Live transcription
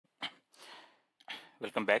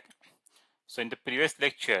Welcome back. So in the previous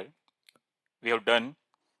lecture, we have done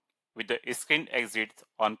with the screen exits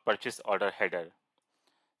on purchase order header.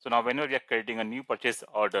 So now whenever we are creating a new purchase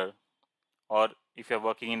order, or if you are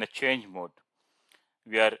working in a change mode,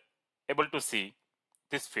 we are able to see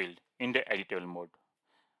this field in the editable mode.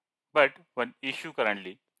 But one issue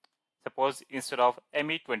currently, suppose instead of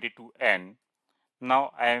ME22N,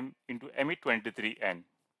 now I am into ME23N.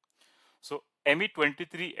 So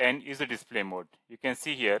ME23N is the display mode. You can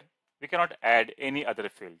see here, we cannot add any other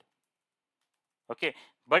field. Okay,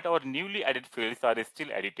 but our newly added fields are still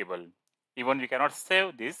editable. Even we cannot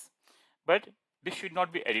save this, but this should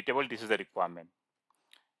not be editable. This is the requirement.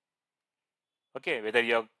 Okay, whether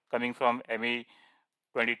you are coming from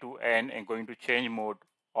ME22N and going to change mode,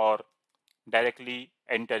 or directly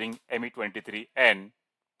entering ME23N.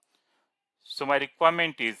 So my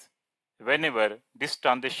requirement is whenever this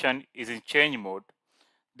transition is in change mode,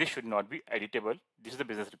 this should not be editable. This is the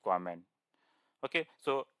business requirement. Okay,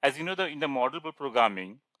 so as you know, in the modelable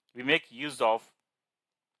programming, we make use of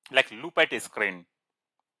like loop at a screen,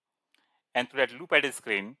 and through that loop at a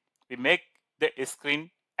screen, we make the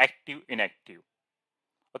screen active inactive.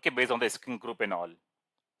 Okay, based on the screen group and all.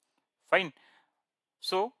 Fine.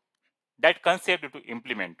 So that concept to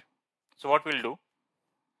implement. So what we'll do?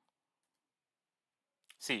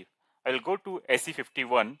 See, I will go to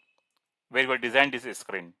SE51 where we designed this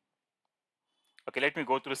screen. Okay, let me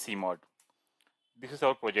go through C mod. This is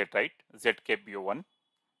our project, right? ZKBO1.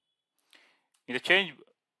 In the change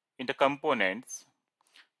in the components,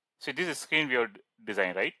 see this screen we have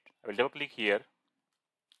designed, right? I will double click here.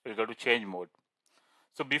 We'll go to change mode.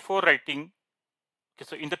 So before writing, okay,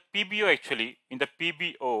 so in the PBO actually, in the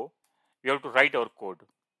PBO, we have to write our code.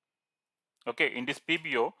 Okay, in this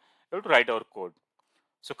PBO, we have to write our code.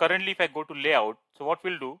 So currently, if I go to layout, so what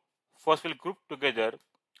we'll do, first we'll group together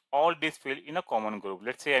all these fields in a common group.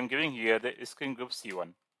 Let's say I'm giving here the screen group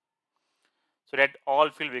C1. So that all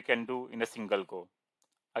field we can do in a single go.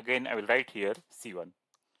 Again, I will write here C1.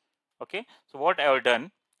 Okay, so what I have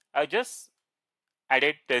done, I just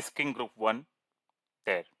added the screen group 1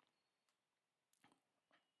 there.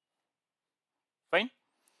 Fine.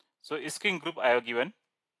 So screen group I have given.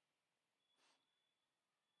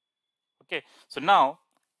 Okay, so now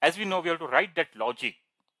as we know, we have to write that logic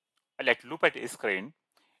like loop at screen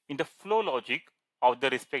in the flow logic of the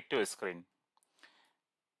respective screen.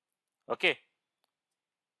 Okay,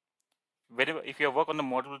 whenever if you work on the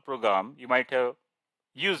modelable program, you might have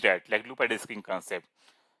used that like loop at screen concept.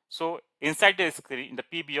 So inside the screen in the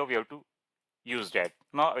PBO, we have to use that.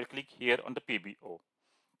 Now I will click here on the PBO.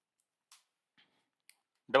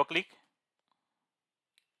 Double click,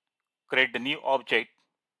 create the new object,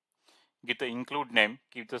 get the include name,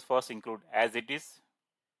 keep this first include as it is,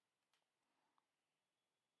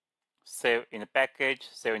 save in the package,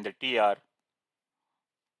 save in the TR.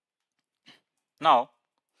 Now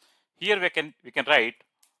here we can write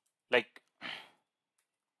like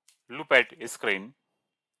loop at screen.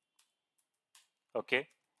 Okay,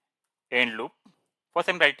 end loop. First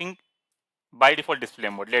I'm writing by default display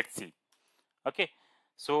mode. Let's see. Okay,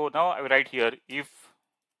 so now I will write here if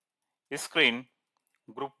screen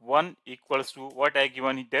group 1 equals to what I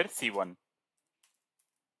given there C1,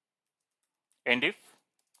 and if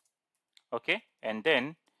okay, and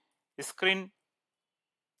then screen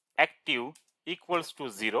active equals to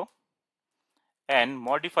 0 and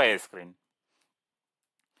modify a screen.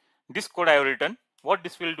 This code I have written. What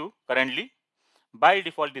this will do currently, by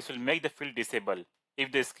default this will make the field disable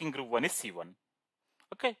if the screen group 1 is C1.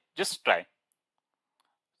 Okay, just try.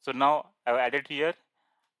 So now I have added here,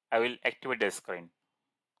 I will activate the screen.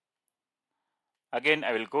 Again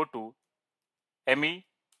I will go to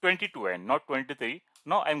ME22N, not 23.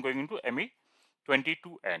 Now I am going into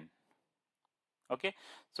ME22N. Okay,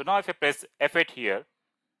 so now if I press F8 here,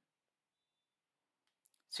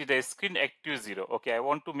 see the screen active 0. Okay, I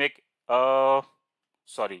want to make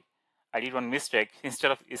sorry, I did one mistake.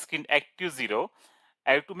 Instead of screen active 0,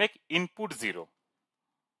 I have to make input 0.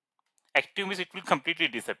 Active means it will completely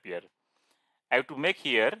disappear. I have to make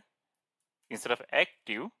here, instead of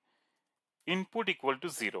active, input equal to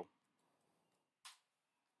 0.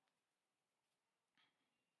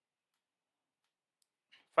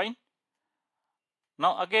 Fine.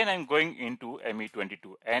 Now again I'm going into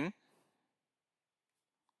ME22N.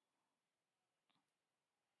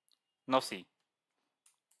 Now see,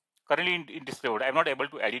 currently in display mode, I'm not able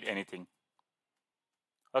to edit anything.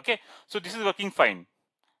 Okay, so this is working fine.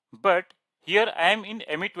 But here I am in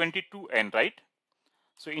ME22N, right?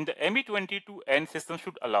 So in the ME22N, system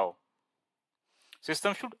should allow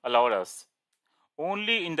us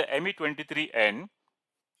only in the ME23N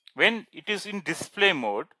When it is in display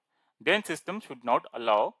mode, then system should not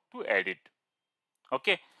allow to add it.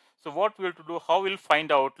 Okay, so what we have to do, how we'll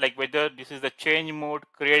find out like whether this is the change mode,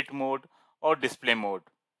 create mode, or display mode.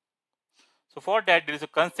 So for that, there is a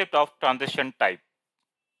concept of transition type.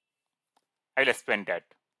 I'll explain that.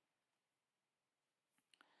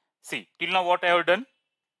 See, till now what I have done,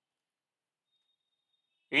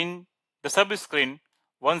 in the subscreen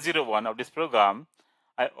 101 of this program,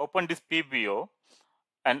 I opened this PBO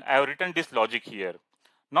and I have written this logic here.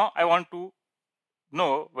 Now I want to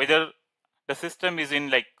know whether the system is in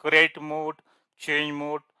like create mode, change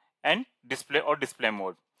mode, and display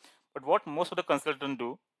mode. But what most of the consultants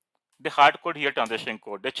do, they hard code here transition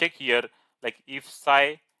code. They check here like if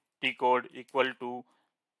psi t code equal to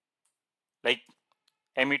like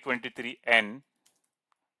ME23N.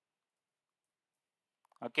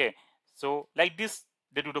 Okay, so like this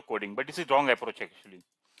they do the coding, but this is wrong approach actually.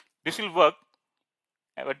 This will work,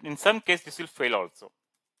 but in some case this will fail also.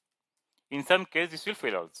 In some case this will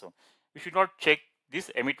fail also. We should not check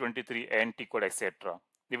this ME23N T code etc.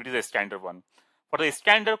 if it is a standard one. For the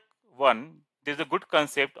standard one, there is a good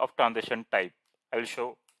concept of transition type. I will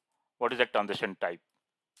show what is that transition type.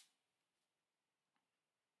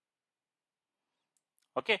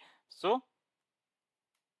 Okay, so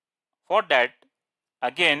for that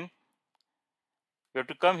again we have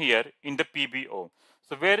to come here in the PBO.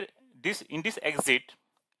 So where this in this exit,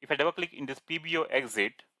 if I double click in this PBO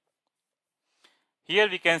exit, here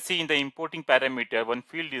we can see in the importing parameter one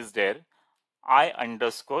field is there, I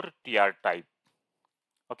underscore tr type.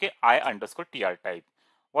 Okay, I underscore tr type.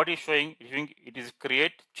 What is showing? It is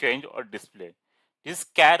create, change, or display. This is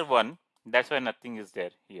char one. That's why nothing is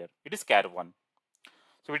there here. It is char one.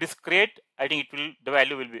 So it is create. I think it will the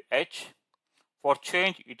value will be h. For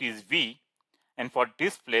change it is v, and for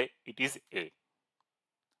display it is a.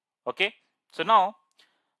 Okay. So now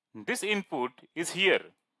this input is here.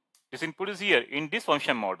 This input is here in this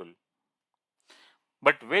function module.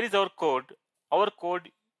 But where is our code? Our code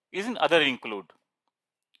is in other include.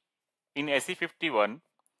 In SE51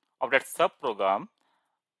 of that sub program,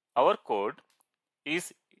 our code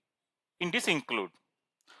is in this include.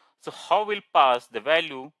 So how will pass the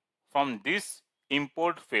value from this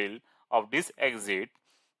import field of this exit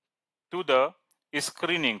to the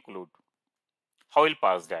screen include? How will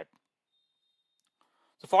pass that?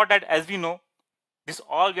 So for that, as we know, this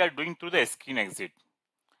all we are doing through the screen exit,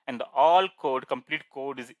 and the all code, complete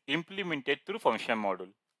code is implemented through function module,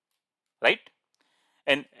 right?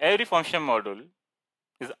 And every function module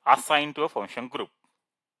is assigned to a function group.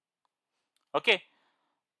 Okay,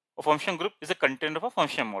 a function group is a container of a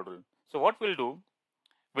function module. So what we'll do,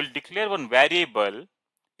 we'll declare one variable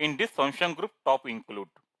in this function group top include.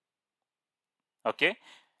 Okay,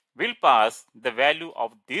 we'll pass the value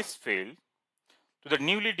of this field to the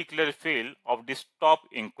newly declared field of this top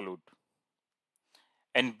include.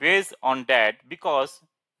 And based on that, because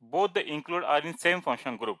both the include are in same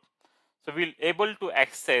function group, so we'll able to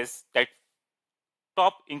access that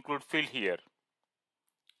top include field here.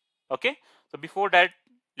 Okay, so before that,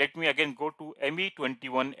 let me again go to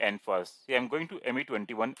ME21N first. See, I'm going to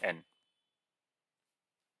ME21N.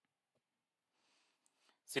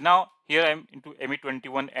 See, now here I'm into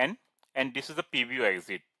ME21N, and this is the PBO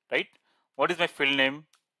exit, right? What is my field name?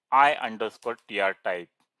 I underscore tr type.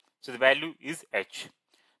 So the value is h.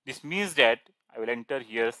 This means that I will enter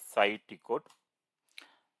here psi t code.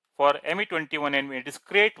 For ME21N, when it is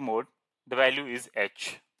create mode, the value is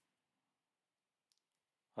h.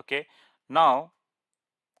 Okay. Now,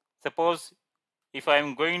 suppose if I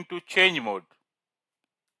am going to change mode,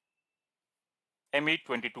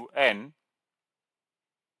 ME22N.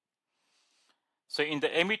 So in the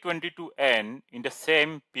ME22N, in the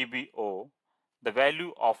same PBO, the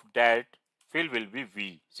value of that field will be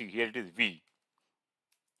V. See, here it is V.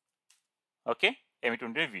 Okay,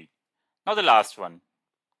 ME22V. Now the last one.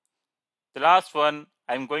 The last one,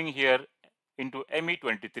 I'm going here into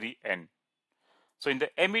ME23N. So in the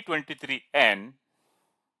ME23N,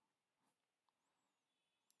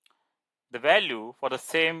 the value for the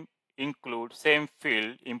same include, same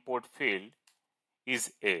field, import field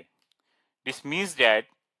is A. This means that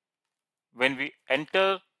when we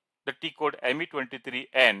enter the T code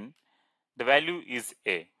ME23N, the value is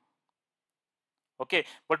A. Okay,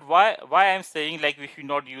 but why I'm saying like we should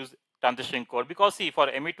not use transition code? Because see, for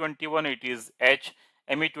ME21 it is H,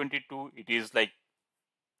 ME22 it is like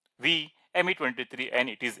V, ME23 and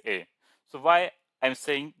it is A. So why I'm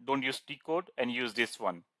saying don't use T code and use this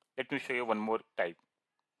one. Let me show you one more type.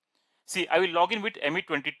 See, I will log in with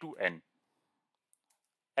ME22N.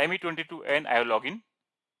 ME22N I will log in.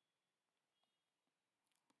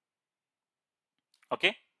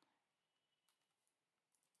 Okay,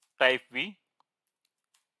 type V,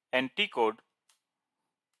 and T code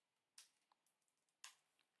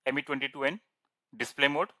ME22N display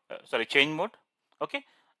mode, change mode. Okay,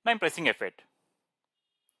 now I'm pressing F8.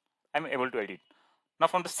 I'm able to edit. Now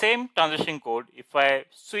from the same transition code, if I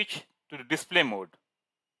switch to the display mode,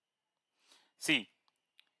 see,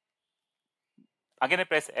 again I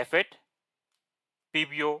press F8,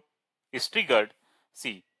 PBO is triggered.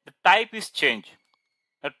 See, the type is changed.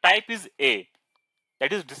 The type is A,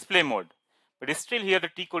 that is display mode, but it's still here the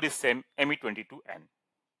T code is same, ME22N.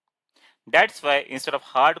 That's why instead of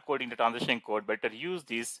hard coding the transition code, better use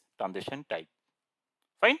this transition type.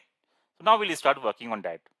 Fine. So now we'll start working on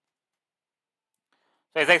that.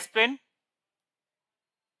 So as I explained,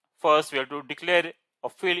 first we have to declare a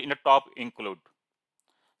field in the top include.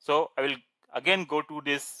 So I will again go to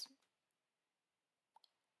this,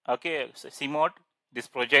 okay, CMOD, this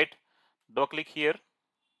project, double click here,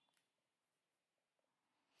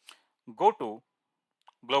 go to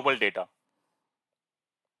global data,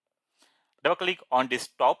 double click on this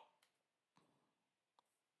top.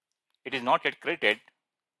 It is not yet created.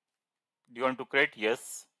 Do you want to create?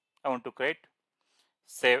 Yes, I want to create.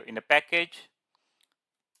 Save in a package.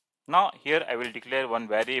 Now here I will declare one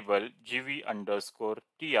variable gv underscore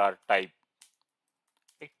tr type,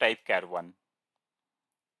 type char1.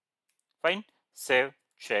 Fine. Save,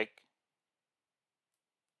 check.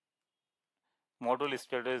 Module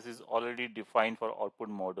status is already defined for output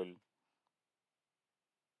module,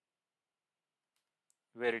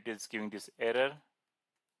 where it is giving this error.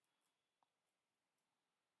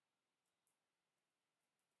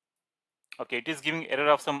 Okay, it is giving error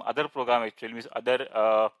of some other program actually, means other,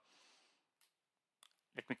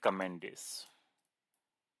 let me comment this.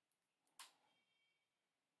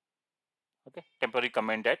 Okay, temporary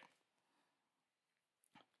comment that.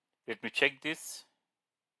 Let me check this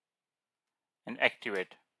and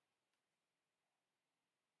activate.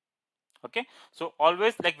 Okay, so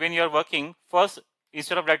always like when you are working, first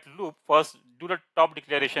instead of that loop, first do the top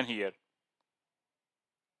declaration here.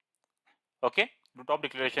 Okay, do top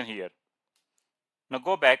declaration here. Now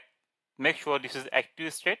go back, make sure this is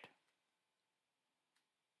active state.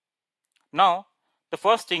 Now the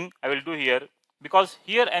first thing I will do here, because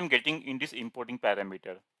here I am getting in this importing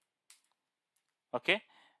parameter. Okay,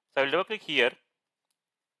 so I will double click here,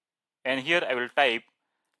 and here I will type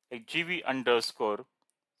like gv underscore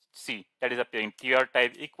c, that is appearing tr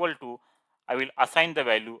type equal to, I will assign the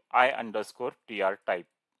value I underscore tr type.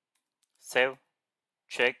 Save,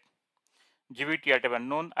 check. gv tr type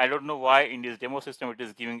unknown. I don't know why in this demo system it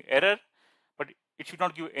is giving error, but it should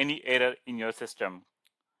not give any error in your system.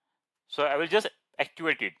 So I will just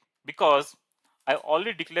activate it because I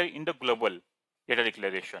already declared in the global data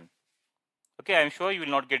declaration. Okay, I am sure you will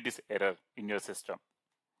not get this error in your system.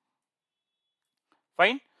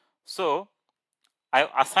 Fine. So I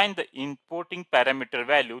assign the importing parameter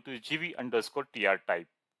value to gv underscore tr type.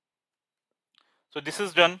 So this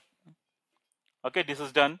is done. Okay, this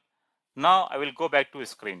is done. Now I will go back to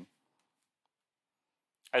screen.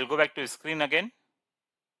 I will go back to screen again.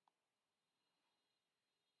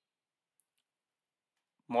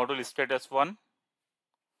 Module status 1.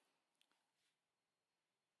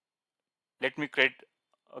 Let me create.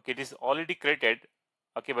 Okay, this is already created.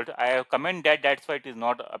 Okay, but I have comment that, that's why it is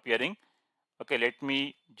not appearing. Okay, let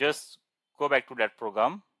me just go back to that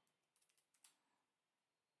program.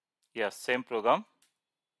 Yes, same program.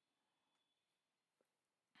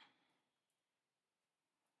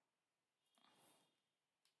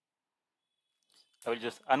 I will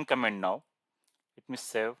just uncomment now. Let me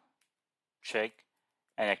save, check,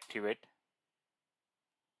 and activate.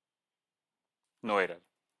 No error.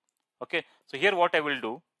 Okay, so here what I will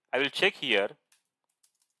do, I will check here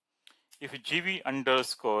if gv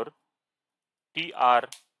underscore tr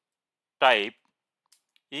type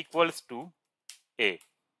equals to a.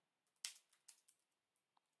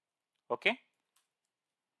 Okay,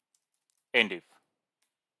 end if.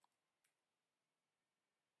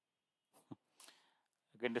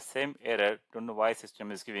 Again the same error, don't know why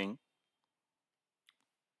system is giving.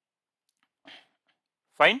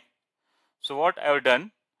 Fine. So what I have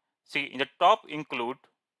done, see in the top include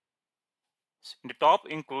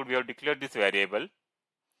we have declared this variable.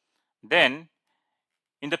 Then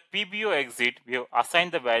in the PBO exit we have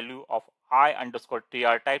assigned the value of I underscore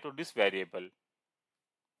tr type to this variable.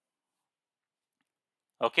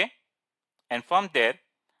 Okay, and from there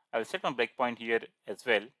I will set one breakpoint here as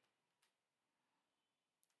well.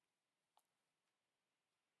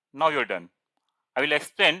 Now you're done. I will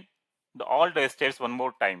explain all the steps one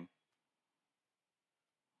more time.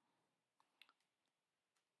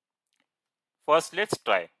 First, let's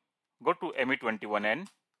try. Go to ME21N,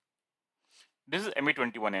 This is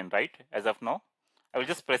ME21N, right? As of now, I will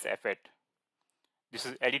just press F8. This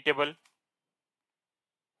is editable.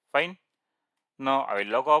 Fine. Now I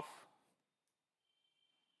will log off.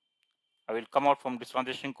 I will come out from this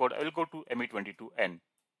transition code. I will go to ME22N.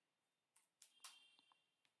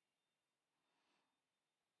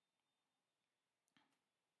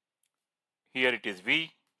 Here it is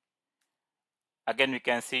V. Again, we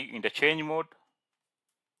can see in the change mode.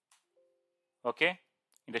 Okay,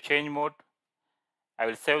 in the change mode, I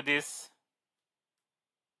will save this.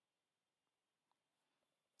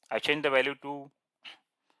 I change the value to,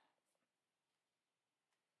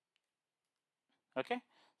 okay.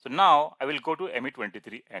 So now I will go to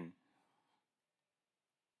ME23N.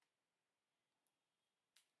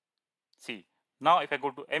 See, now if I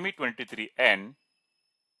go to ME23N,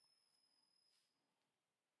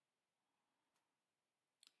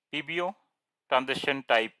 PBO, transaction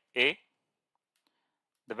type A,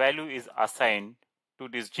 the value is assigned to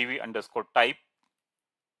this GV underscore type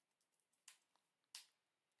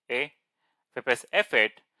A. If I press F8,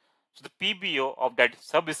 so the PBO of that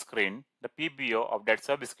subscreen,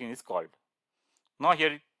 is called. Now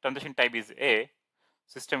here transaction type is A,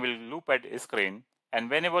 system will loop at a screen, and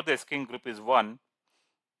whenever the screen group is 1,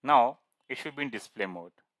 now it should be in display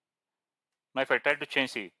mode. Now if I try to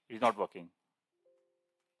change it, it is not working.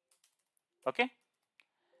 Okay?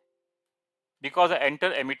 Because I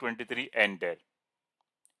enter ME23N there,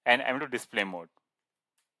 and I'm to display mode.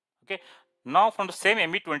 Okay? Now from the same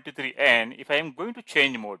ME23N, if I am going to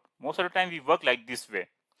change mode, most of the time we work like this way.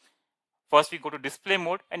 First we go to display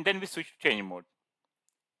mode and then we switch to change mode.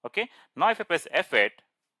 Okay? Now if I press F8,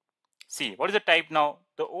 see what is the type now?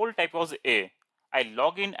 The old type was A. I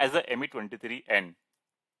log in as a ME23N.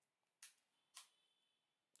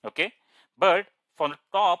 Okay? But from the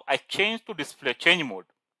top I change to display change mode.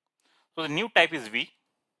 So the new type is V.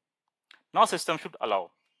 Now system should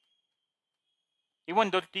allow, even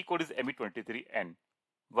though the T code is ME23N.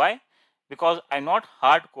 Why? Because I'm not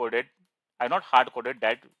hard coded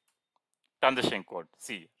that transition code.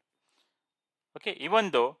 See. Okay,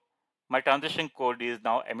 even though my transition code is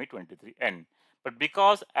now ME23N, but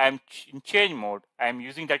because I'm in change mode, I'm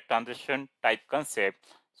using that transition type concept,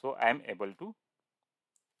 so I'm able to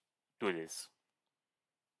do this.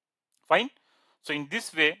 Fine. So in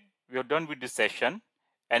this way, we are done with this session,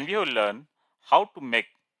 and we have learned how to make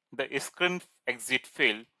the screen exit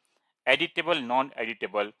field editable,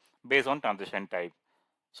 non-editable based on transition type.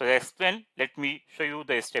 So as I explained, let me show you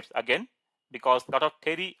the steps again, because a lot of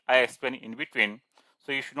theory I explain in between,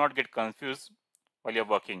 so you should not get confused while you're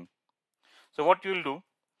working. So what you will do,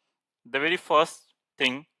 the very first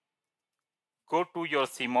thing, go to your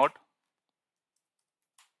CMOD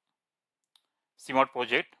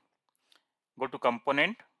project, go to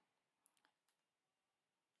component,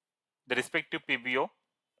 the respective PBO,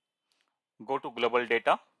 go to global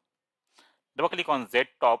data, double click on Z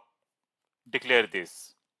top, declare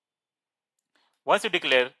this. Once you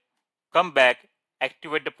declare, come back,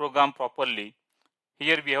 activate the program properly.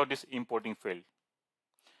 Here we have this importing field.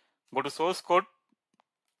 Go to source code,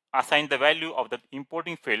 assign the value of the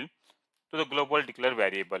importing field to the global declare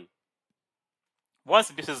variable. Once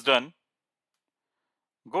this is done,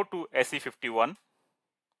 go to SE51,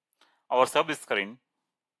 our subscreen.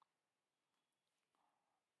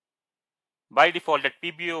 By default, that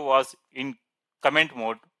PBO was in comment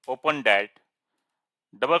mode. Open that,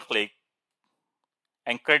 double click,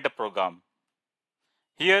 and create the program.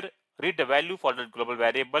 Here, read the value for the global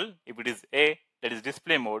variable. If it is A, that is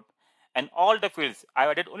display mode, and all the fields. I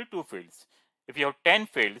added only 2 fields. If you have 10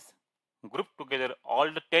 fields, group together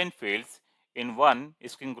all the 10 fields in one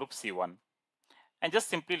screen group C1, and just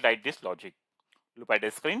simply write this logic. Look at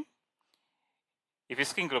the screen. If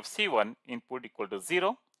screen group C1 input equal to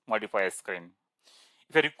 0, modify a screen.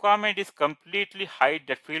 If a requirement is completely hide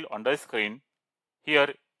that field on the screen,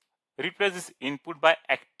 here replace this input by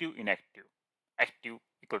active inactive. Active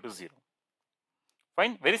equal to 0.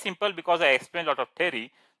 Fine, very simple, because I explained a lot of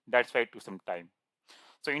theory, that's why it took some time.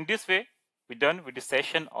 So in this way, we're done with the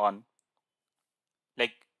session on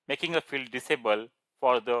like making a field disable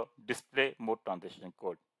for the display mode transition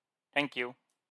code. Thank you.